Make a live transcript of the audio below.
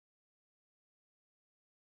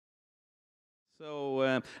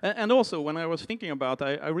And also, when I was thinking about,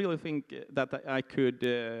 I really think that I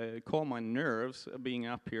could calm my nerves being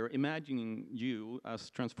up here, imagining you as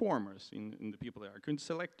transformers in the people there. I could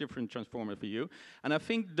select different transformers for you, and I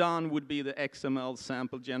think Don would be the XML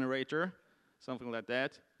sample generator, something like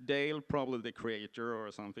that. Dale, probably the creator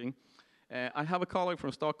or something. I have a colleague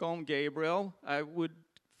from Stockholm, Gabriel. I would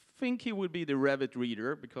think he would be the Revit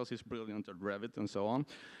reader because he's brilliant at Revit and so on.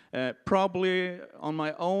 Probably on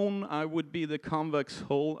my own, I would be the convex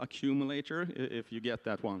hull accumulator, if you get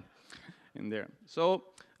that one in there. So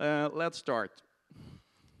let's start.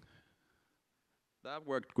 That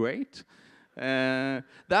worked great.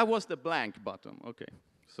 That was the blank button. Okay,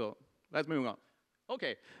 so let's move on.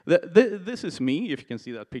 Okay, this is me, if you can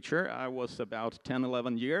see that picture. I was about 10,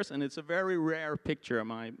 11 years, and it's a very rare picture,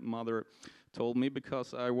 my mother told me,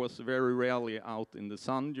 because I was very rarely out in the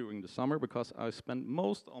sun during the summer, because I spent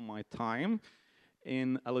most of my time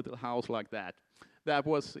in a little house like that. That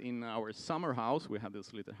was in our summer house. We had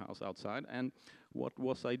this little house outside, and what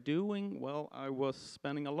was I doing? Well, I was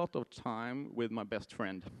spending a lot of time with my best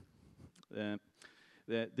friend, the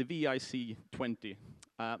VIC-20,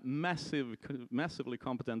 a massively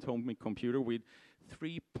competent home computer with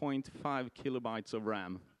 3.5 kilobytes of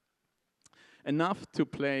RAM. Enough to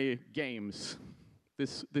play games.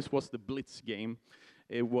 This was the Blitz game.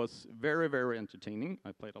 It was very, very entertaining.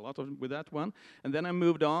 I played a lot with that one. And then I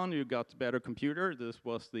moved on. You got better computer. This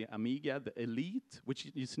was the Amiga, the Elite,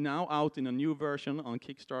 which is now out in a new version on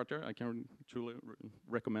Kickstarter. I can truly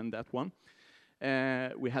recommend that one.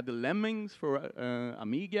 We had the Lemmings for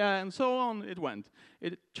Amiga, and so on it went.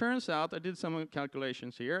 It turns out, I did some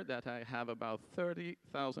calculations here, that I have about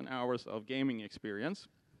 30,000 hours of gaming experience.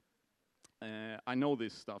 I know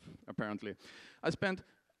this stuff, apparently. I spent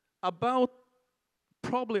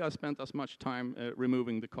probably as much time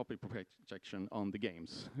removing the copy protection on the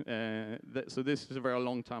games. So this is a very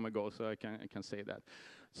long time ago, so I can say that.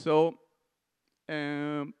 So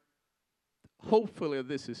hopefully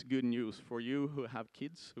this is good news for you who have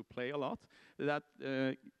kids who play a lot, that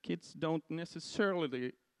kids don't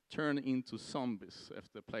necessarily turn into zombies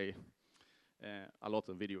if they play a lot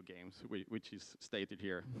of video games, which is stated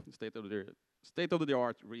here,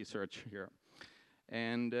 state-of-the-art research here.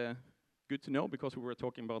 And good to know, because we were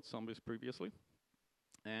talking about zombies previously.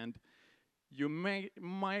 And you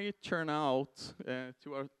might turn out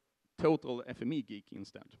to a total FME geek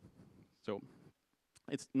instead. So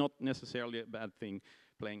it's not necessarily a bad thing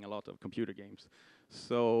playing a lot of computer games.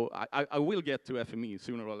 So I will get to FME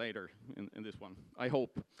sooner or later in this one, I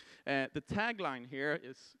hope. The tagline here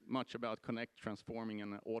is much about connect, transforming,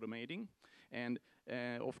 and automating. And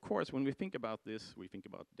of course, when we think about this, we think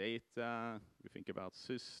about data, we think about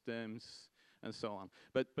systems, and so on.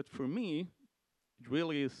 But for me, it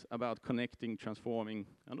really is about connecting, transforming,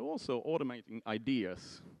 and also automating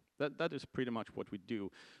ideas. That is pretty much what we do.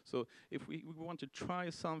 So if we want to try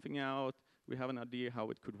something out, we have an idea how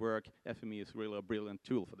it could work, FME is really a brilliant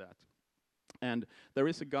tool for that. And there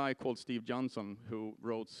is a guy called Steve Johnson who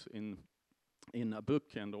wrote in a book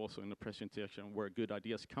and also in a presentation where good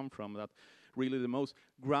ideas come from, that really the most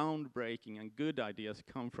groundbreaking and good ideas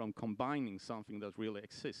come from combining something that really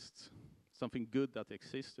exists. Something good that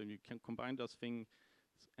exists, and you can combine those things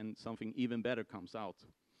and something even better comes out.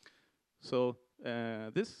 So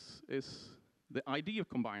this is the idea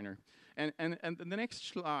combiner. And the next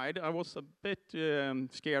slide, I was a bit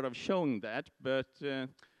scared of showing that, but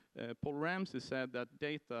Paul Ramsey said that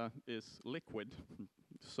data is liquid.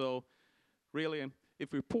 So really,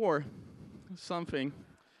 if we pour something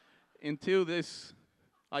into this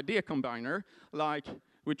idea combiner, like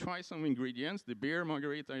we try some ingredients, the beer,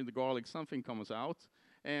 margarita, and the garlic, something comes out,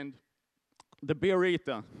 and the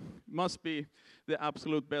Beerita must be the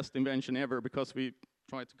absolute best invention ever, because we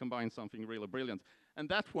tried to combine something really brilliant. And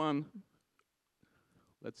that one,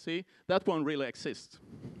 let's see, that one really exists.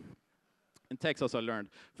 In Texas, I learned,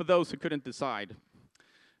 for those who couldn't decide.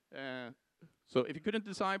 So if you couldn't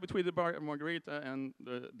decide between the margarita and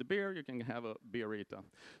the beer, you can have a Beerita.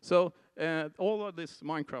 So all of this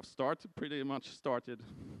Minecraft pretty much started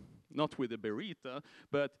not with the Beerita,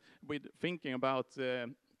 but with thinking about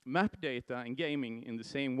map data and gaming in the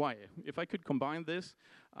same way. If I could combine this,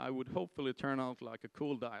 I would hopefully turn out like a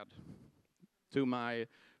cool dad to my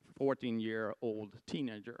 14-year-old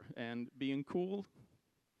teenager. And being cool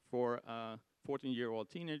for a 14-year-old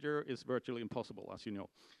teenager is virtually impossible, as you know.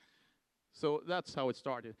 So that's how it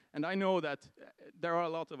started. And I know that there are a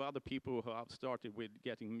lot of other people who have started with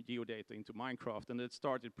getting geodata into Minecraft, and it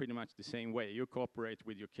started pretty much the same way. You cooperate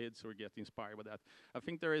with your kids or get inspired with that. I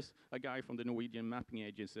think there is a guy from the Norwegian mapping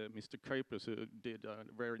agency, Mr. Kuipers, who did a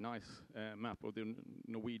very nice map of the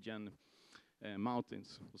Norwegian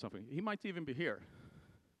mountains or something. He might even be here.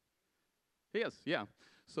 Yes, yeah.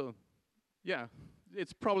 So, yeah,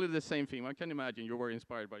 it's probably the same thing. I can imagine you were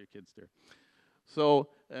inspired by your kids there. So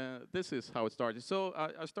this is how it started. So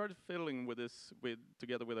I started fiddling with this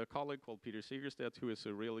together with a colleague called Peter Segerstedt, who is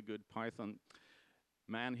a really good Python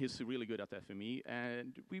man. He's really good at FME,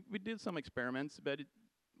 and we did some experiments, but it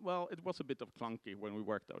was a bit of clunky when we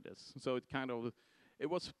worked out this. So it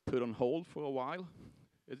was put on hold for a while.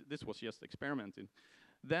 This was just experimenting.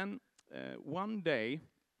 Then one day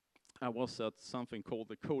I was at something called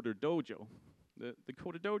the Coder Dojo. The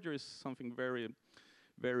Coder Dojo is something very,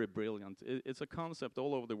 very brilliant. It's a concept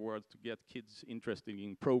all over the world to get kids interested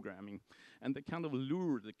in programming. And they kind of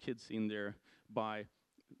lure the kids in there by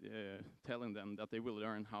telling them that they will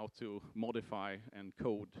learn how to modify and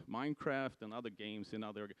code Minecraft and other games in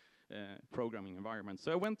other programming environments.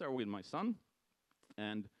 So I went there with my son,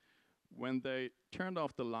 and when they turned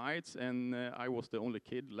off the lights and I was the only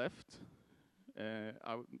kid left,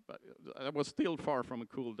 I was still far from a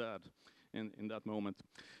cool dad in that moment.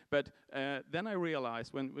 But then I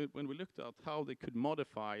realized when we looked at how they could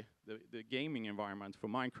modify the gaming environment for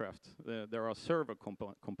Minecraft, there are server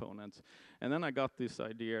components. And then I got this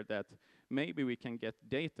idea that maybe we can get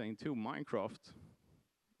data into Minecraft.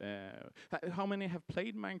 How many have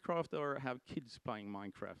played Minecraft or have kids playing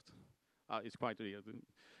Minecraft? It's quite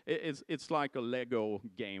it's like a Lego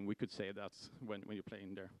game, we could say that's when you play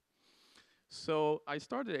in there. So I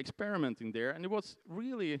started experimenting there, and it was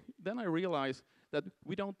really, then I realized that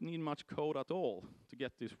we don't need much code at all to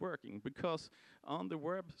get this working, because on the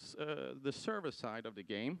the server side of the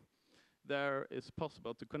game, there is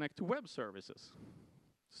possible to connect to web services.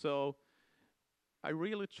 So I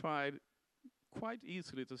really tried quite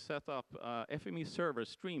easily to set up FME server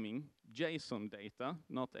streaming JSON data,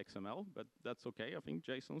 not XML, but that's okay, I think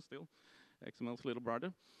JSON still, XML's little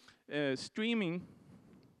brother, streaming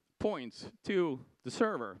points to the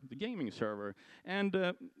server, the gaming server,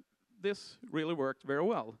 and this really worked very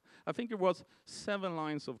well. I think it was 7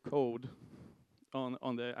 lines of code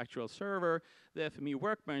on the actual server. The FME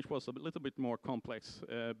workbench was a little bit more complex,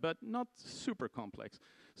 but not super complex.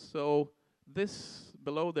 So this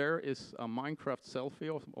below there is a Minecraft selfie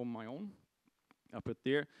of my own. I put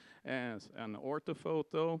there as an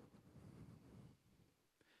orthophoto.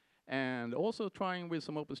 And also trying with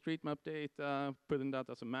some OpenStreetMap data, putting that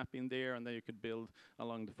as a map in there, and then you could build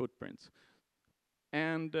along the footprints.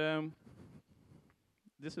 And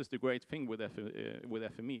this is the great thing with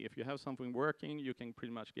FME. If you have something working, you can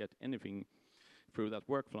pretty much get anything through that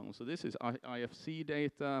workflow. So this is IFC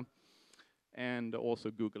data, and also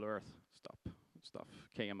Google Earth stuff,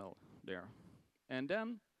 KML there. And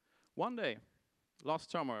then one day,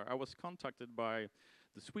 last summer, I was contacted by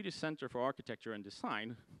the Swedish Center for Architecture and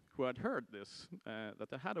Design, who had heard this, that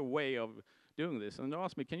they had a way of doing this. And they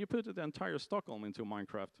asked me, can you put the entire Stockholm into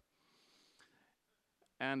Minecraft?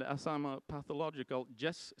 And as I'm a pathological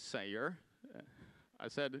yes sayer, I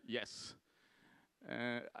said yes.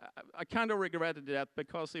 I kind of regretted that,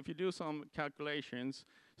 because if you do some calculations,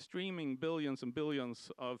 streaming billions and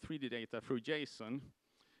billions of 3D data through JSON,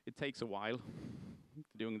 it takes a while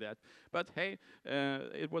doing that. But hey,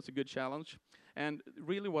 it was a good challenge. And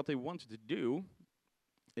really what they wanted to do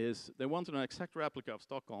is they wanted an exact replica of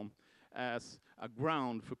Stockholm as a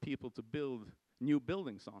ground for people to build new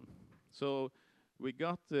buildings on. So we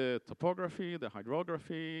got the topography, the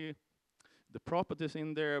hydrography, the properties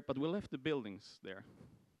in there, but we left the buildings there.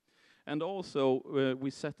 And also we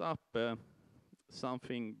set up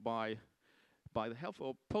something by the help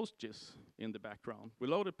of PostGIS in the background. We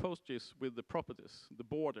loaded PostGIS with the properties, the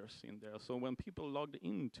borders in there. So when people logged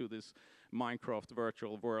into this Minecraft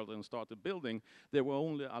virtual world and started building, they were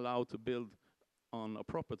only allowed to build on a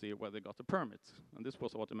property where they got a permit. And this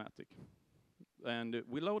was automatic. And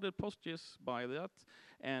we loaded PostGIS by that,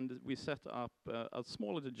 and we set up a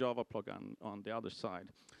smaller Java plugin on the other side.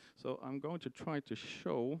 So I'm going to try to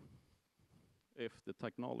show if the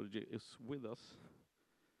technology is with us.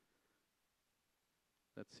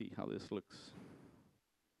 Let's see how this looks.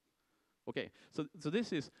 Okay, so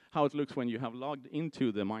this is how it looks when you have logged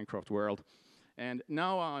into the Minecraft world. And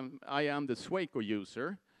now I am the Swaco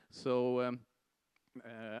user, so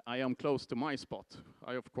I am close to my spot.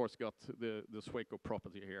 I, of course, got the Swaco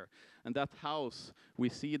property here. And that house we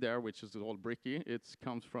see there, which is all bricky, it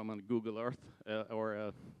comes from a Google Earth or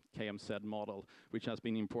a KMZ model, which has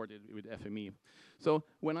been imported with FME. So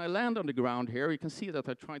when I land on the ground here, you can see that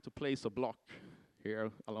I tried to place a block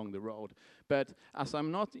here along the road. But as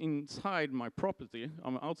I'm not inside my property,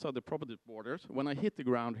 I'm outside the property borders, when I hit the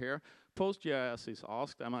ground here, PostGIS is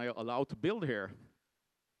asked, am I allowed to build here?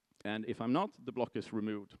 And if I'm not, the block is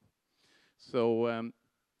removed. So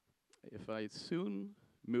if I soon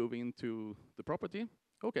move into the property,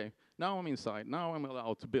 okay, now I'm inside, now I'm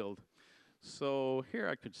allowed to build. So here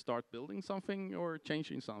I could start building something or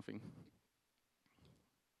changing something.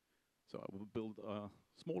 So I will build a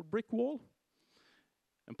small brick wall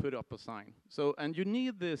and put up a sign. So, and you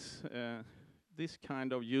need this, this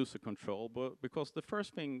kind of user control, because the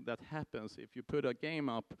first thing that happens if you put a game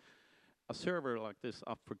up, a server like this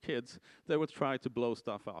up for kids, they will try to blow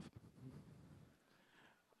stuff up.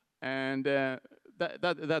 And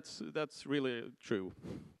that's really true,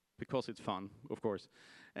 because it's fun, of course,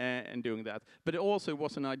 and doing that. But it also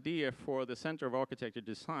was an idea for the Center of Architecture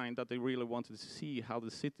Design that they really wanted to see how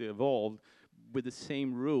the city evolved with the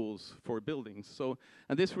same rules for buildings. So,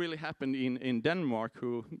 and this really happened in Denmark,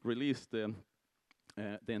 who released the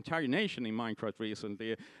entire nation in Minecraft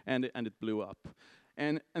recently, and it blew up.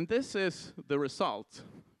 And this is the result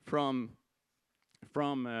from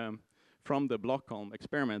the Blockholm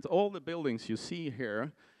experiment. All the buildings you see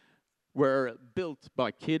here were built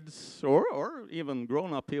by kids or even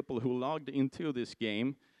grown-up people who logged into this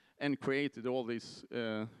game and created all these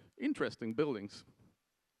interesting buildings.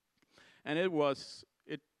 And it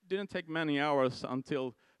didn't take many hours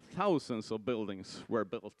until thousands of buildings were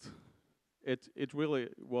built. It really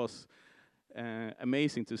was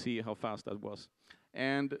amazing to see how fast that was.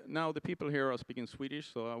 And now the people here are speaking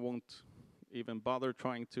Swedish, so I won't even bother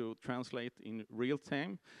trying to translate in real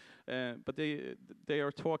time. But they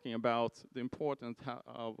are talking about the importance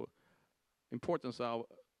of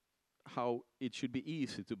how it should be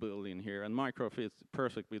easy to build in here. And Minecraft is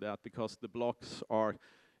perfect with that, because the blocks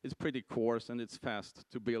it's pretty coarse and it's fast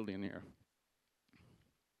to build in here.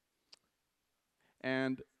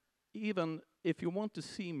 And even if you want to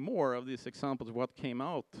see more of these examples of what came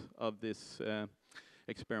out of this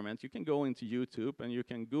experiment, you can go into YouTube and you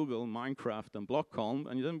can Google Minecraft and Blockholm,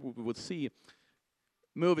 and then we would see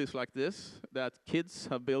movies like this, that kids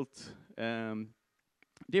have built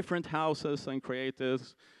different houses and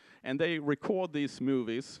creators, and they record these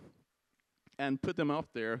movies and put them up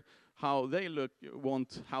there, how they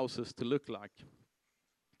want houses to look like.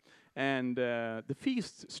 And the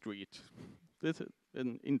Feast Street, this is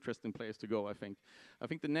an interesting place to go, I think. I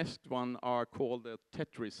think the next one are called the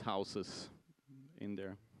Tetris houses in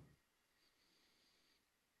there.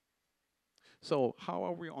 So how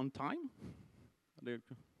are we on time? Can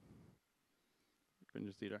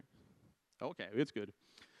you see that? Okay, it's good.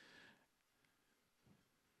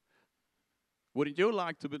 Wouldn't you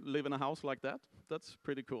like to live in a house like that? That's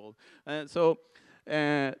pretty cool. So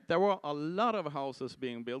there were a lot of houses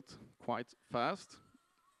being built quite fast.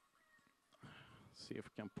 See if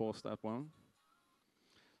we can pause that one.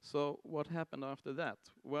 So what happened after that?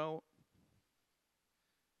 Well,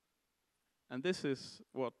 and this is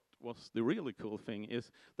what was the really cool thing,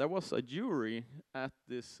 is there was a jury at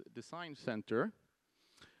this design center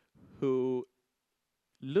who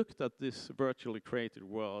looked at this virtually created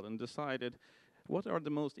world and decided what are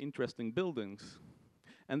the most interesting buildings.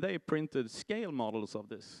 And they printed scale models of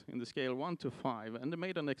this in the scale 1 to 5, and they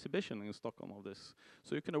made an exhibition in Stockholm of this.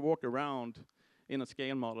 So you can walk around in a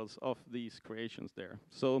scale models of these creations there.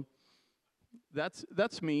 So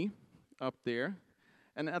that's me up there.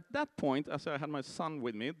 And at that point, as I had my son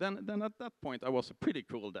with me, then at that point I was a pretty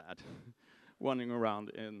cool dad, running around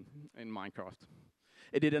in Minecraft.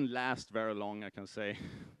 It didn't last very long, I can say,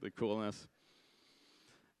 the coolness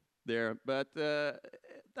there. But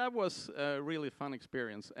that was a really fun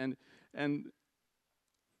experience, and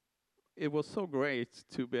it was so great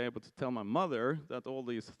to be able to tell my mother that all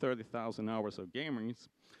these 30,000 hours of gaming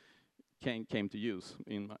came to use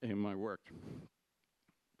in my work.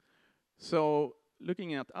 So,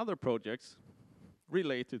 looking at other projects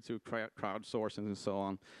related to crowdsourcing and so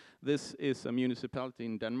on, this is a municipality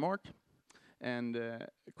in Denmark, and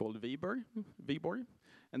called Viborg,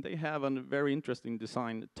 and they have a very interesting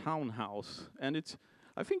design townhouse, and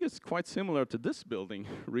I think it's quite similar to this building,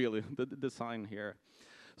 really, the design here.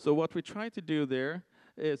 So what we try to do there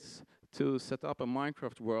is to set up a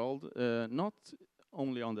Minecraft world, not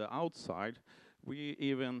only on the outside, we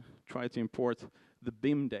even try to import the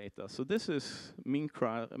BIM data. So this is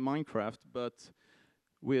Minecraft, but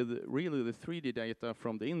with really the 3D data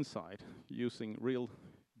from the inside, using real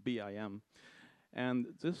BIM. And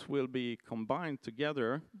this will be combined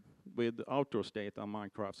together with outdoors data on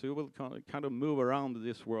Minecraft. So you will kind of move around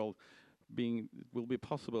this world. It will be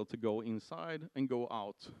possible to go inside and go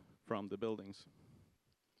out from the buildings.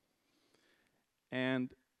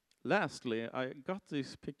 And lastly, I got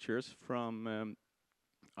these pictures from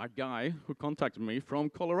a guy who contacted me from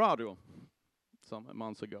Colorado. some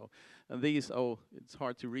months ago. And these, oh, it's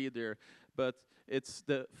hard to read there, but it's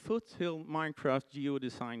the Foothill Minecraft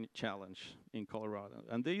Geodesign Challenge in Colorado.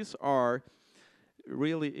 And these are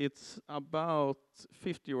really, it's about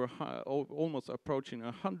 50 or almost approaching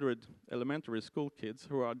 100 elementary school kids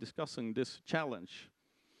who are discussing this challenge,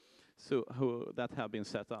 so that have been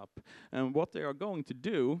set up. And what they are going to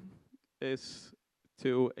do is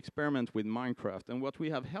to experiment with Minecraft. And what we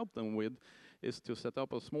have helped them with is to set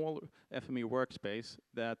up a small FME workspace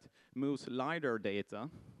that moves LiDAR data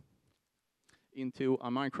into a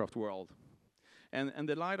Minecraft world. And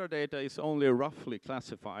the LiDAR data is only roughly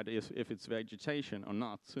classified if it's vegetation or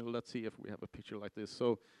not. So let's see if we have a picture like this.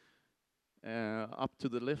 So up to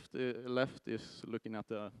the left is looking at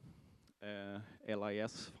the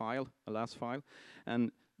LIS file,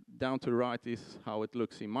 and down to the right is how it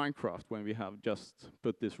looks in Minecraft when we have just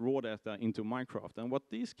put this raw data into Minecraft. And what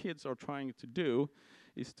these kids are trying to do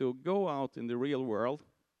is to go out in the real world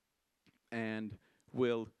and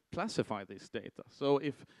will classify this data. So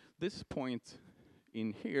if this point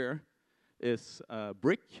in here is a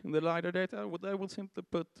brick in the LiDAR data, they will simply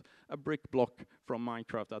put a brick block from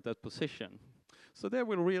Minecraft at that position. So they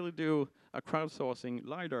will really do a crowdsourcing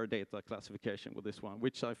LiDAR data classification with this one,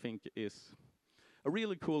 which I think is a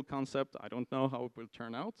really cool concept. I don't know how it will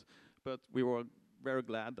turn out, but we were very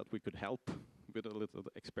glad that we could help with a little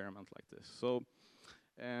experiment like this. So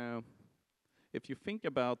if you think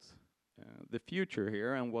about the future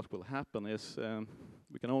here and what will happen is,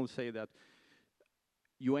 we can only say that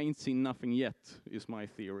you ain't seen nothing yet, is my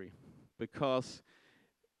theory. Because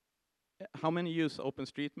how many use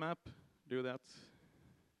OpenStreetMap? Do that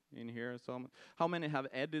in here. How many have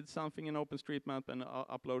edited something in OpenStreetMap and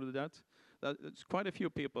uploaded that? It's quite a few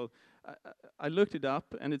people. I looked it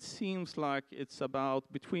up, and it seems like it's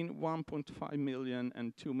about between 1.5 million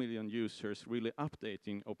and 2 million users really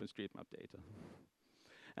updating OpenStreetMap data.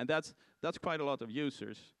 And that's quite a lot of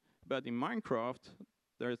users. But in Minecraft,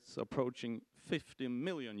 there's approaching 50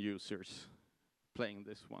 million users playing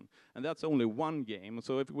this one. And that's only one game.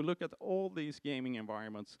 So if we look at all these gaming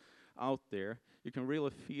environments out there, you can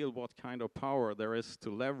really feel what kind of power there is to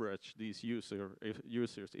leverage these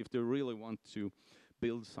users if they really want to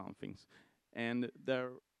build something. And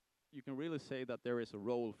you can really say that there is a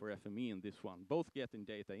role for FME in this one, both getting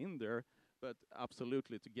data in there, but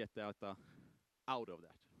absolutely to get data out of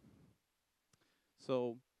that.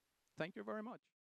 So thank you very much.